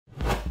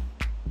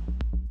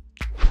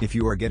If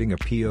you are getting a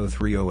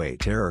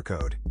P0308 error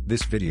code,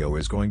 this video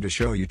is going to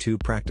show you two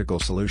practical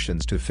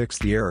solutions to fix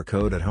the error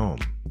code at home.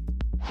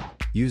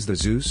 Use the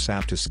Zeus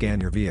app to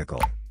scan your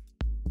vehicle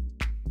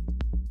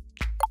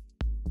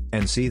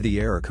and see the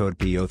error code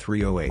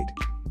P0308.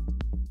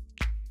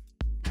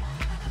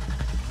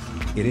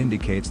 It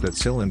indicates that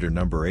cylinder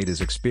number 8 is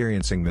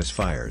experiencing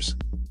misfires.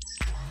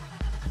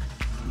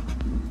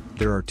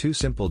 There are two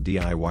simple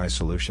DIY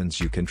solutions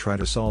you can try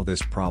to solve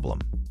this problem.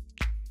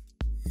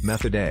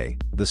 Method A,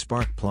 the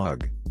spark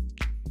plug.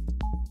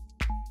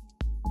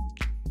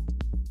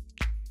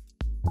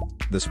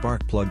 The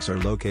spark plugs are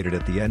located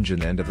at the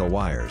engine end of the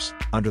wires,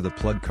 under the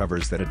plug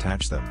covers that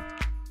attach them.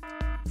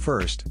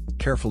 First,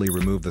 carefully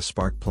remove the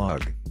spark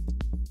plug.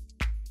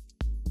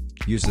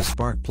 Use the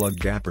spark plug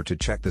gapper to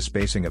check the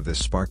spacing of this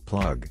spark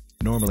plug.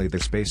 Normally the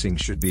spacing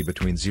should be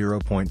between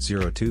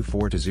 0.024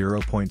 to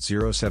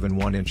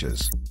 0.071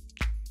 inches.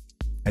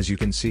 As you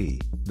can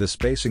see, the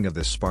spacing of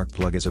this spark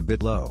plug is a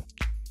bit low.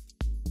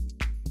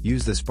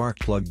 Use the spark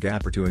plug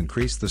gapper to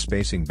increase the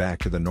spacing back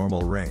to the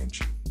normal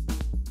range.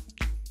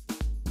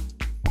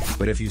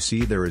 But if you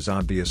see there is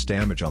obvious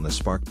damage on the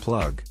spark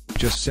plug,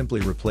 just simply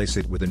replace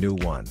it with a new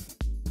one.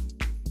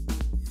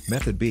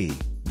 Method B,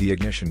 the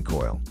ignition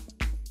coil.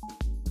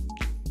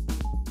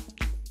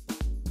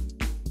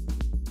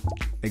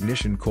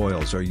 Ignition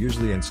coils are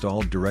usually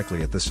installed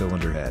directly at the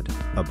cylinder head,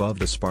 above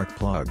the spark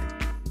plug.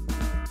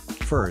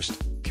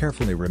 First,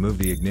 carefully remove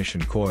the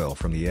ignition coil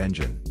from the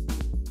engine.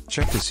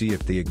 Check to see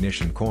if the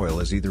ignition coil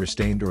is either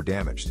stained or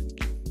damaged.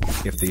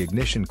 If the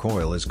ignition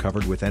coil is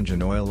covered with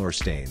engine oil or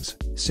stains,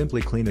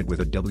 simply clean it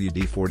with a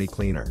WD-40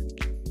 cleaner.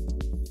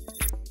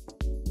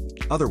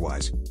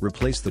 Otherwise,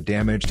 replace the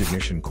damaged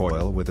ignition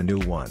coil with a new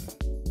one.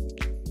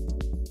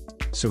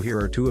 So here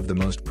are two of the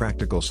most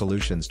practical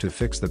solutions to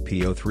fix the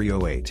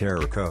P0308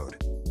 error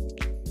code.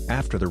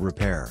 After the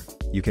repair,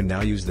 you can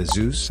now use the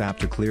Zeus app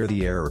to clear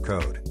the error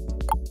code.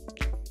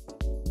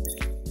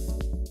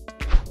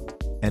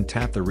 And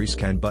tap the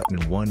rescan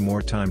button one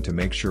more time to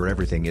make sure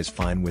everything is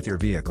fine with your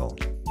vehicle.